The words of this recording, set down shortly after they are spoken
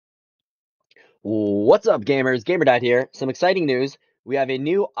What's up, gamers? GamerDad here. Some exciting news. We have a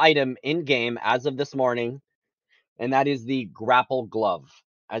new item in game as of this morning, and that is the Grapple Glove.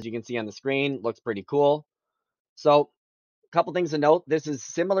 As you can see on the screen, looks pretty cool. So, a couple things to note. This is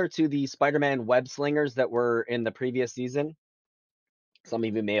similar to the Spider-Man web slingers that were in the previous season. Some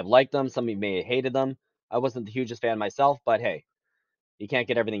of you may have liked them, some of you may have hated them. I wasn't the hugest fan myself, but hey, you can't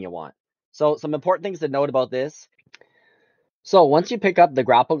get everything you want. So, some important things to note about this. So once you pick up the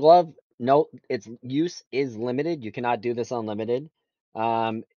Grapple Glove, note its use is limited. You cannot do this unlimited.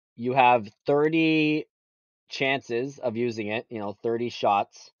 Um, you have 30 chances of using it, 30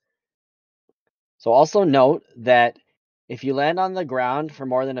 shots. So also note that if you land on the ground for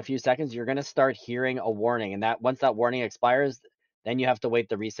more than a few seconds, you're going to start hearing a warning. And that once that warning expires, then you have to wait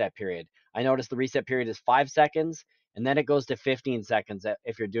the reset period. I noticed the reset period is 5 seconds, and then it goes to 15 seconds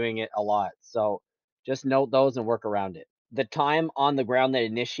if you're doing it a lot. So just note those and work around it. The time on the ground that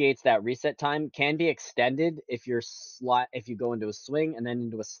initiates that reset time can be extended if if you go into a swing and then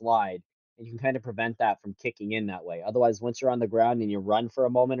into a slide, and you can kind of prevent that from kicking in that way. Otherwise, once you're on the ground and you run for a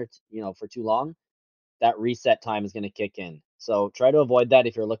moment or for too long, that reset time is going to kick in. So try to avoid that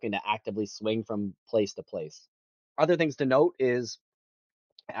if you're looking to actively swing from place to place. Other things to note is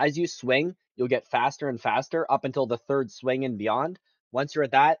as you swing, you'll get faster and faster up until the third swing and beyond. Once you're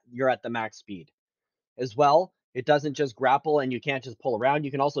at that, you're at the max speed. As well, it doesn't just grapple and you can't just pull around.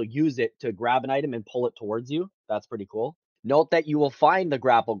 You can also use it to grab an item and pull it towards you. That's pretty cool. Note that you will find the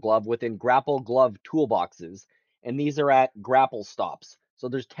Grapple Glove within Grapple Glove toolboxes, and these are at grapple stops. So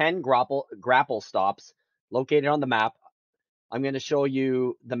there's 10 grapple stops located on the map. I'm going to show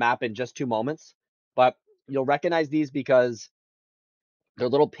you the map in just 2 moments, but you'll recognize these because they're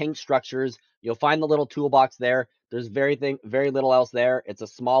little pink structures. You'll find the little toolbox there. There's very little else there. It's a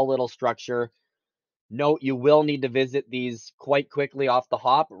small little structure. Note you will need to visit these quite quickly off the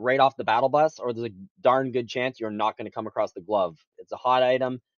hop, right off the battle bus, or there's a darn good chance you're not going to come across the glove. It's a hot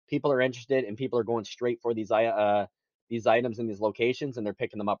item. People are interested, and people are going straight for these items in these locations, and they're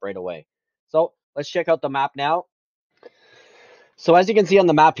picking them up right away. So let's check out the map now. So as you can see on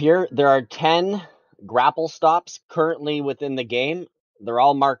the map here, there are 10 grapple stops currently within the game. They're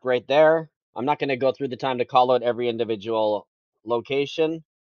all marked right there. I'm not going to go through the time to call out every individual location.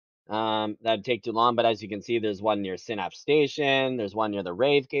 That'd take too long, but as you can see, there's one near Synapse Station, there's one near the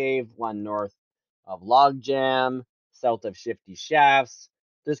Rave Cave, one north of Logjam, south of Shifty Shafts.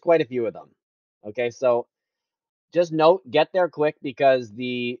 There's quite a few of them. Okay, so just note, get there quick because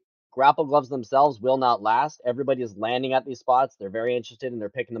the grapple gloves themselves will not last. Everybody is landing at these spots. They're very interested and they're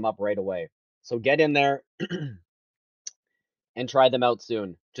picking them up right away. So get in there and try them out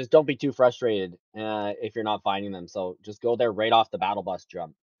soon. Just don't be too frustrated if you're not finding them. So just go there right off the battle bus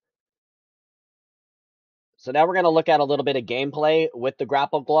jump. So now we're going to look at a little bit of gameplay with the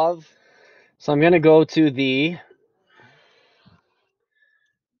Grapple Glove. So I'm going to go to the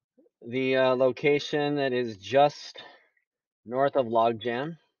location that is just north of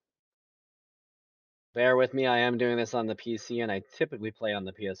Logjam. Bear with me, I am doing this on the PC, and I typically play on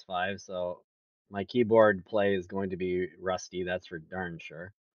the PS5, so my keyboard play is going to be rusty, that's for darn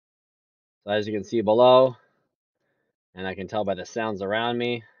sure. So as you can see below, and I can tell by the sounds around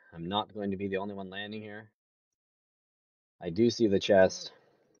me, I'm not going to be the only one landing here. I do see the chest.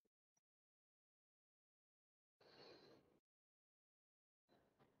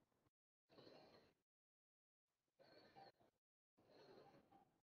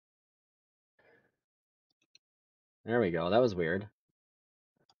 There we go, that was weird.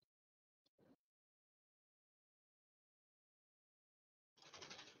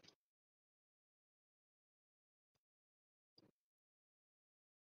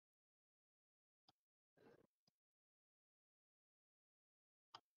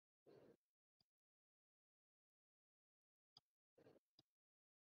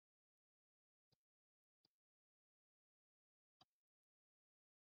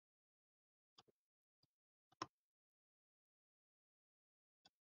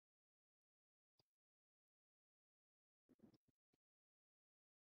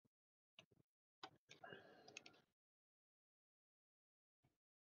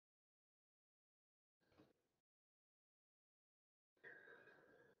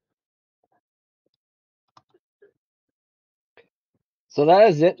 So that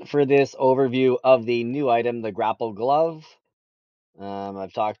is it for this overview of the new item, the Grapple Glove.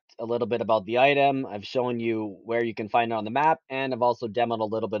 I've talked a little bit about the item. I've shown you where you can find it on the map, and I've also demoed a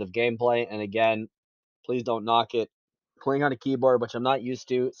little bit of gameplay. And again, please don't knock it. Playing on a keyboard, which I'm not used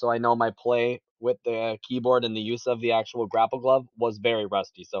to, so I know my play with the keyboard and the use of the actual Grapple Glove was very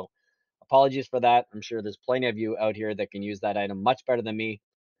rusty. So apologies for that. I'm sure there's plenty of you out here that can use that item much better than me.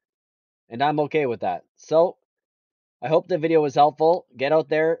 and I'm okay with that. So I hope the video was helpful. Get out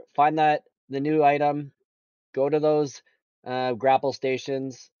there, find the new item, go to those grapple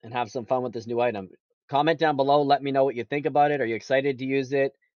stations, and have some fun with this new item. Comment down below. Let me know what you think about it. Are you excited to use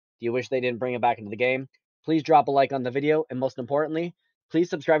it? Do you wish they didn't bring it back into the game? Please drop a like on the video, and most importantly, please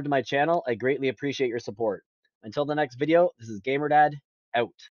subscribe to my channel. I greatly appreciate your support. Until the next video, this is GamerDad, out.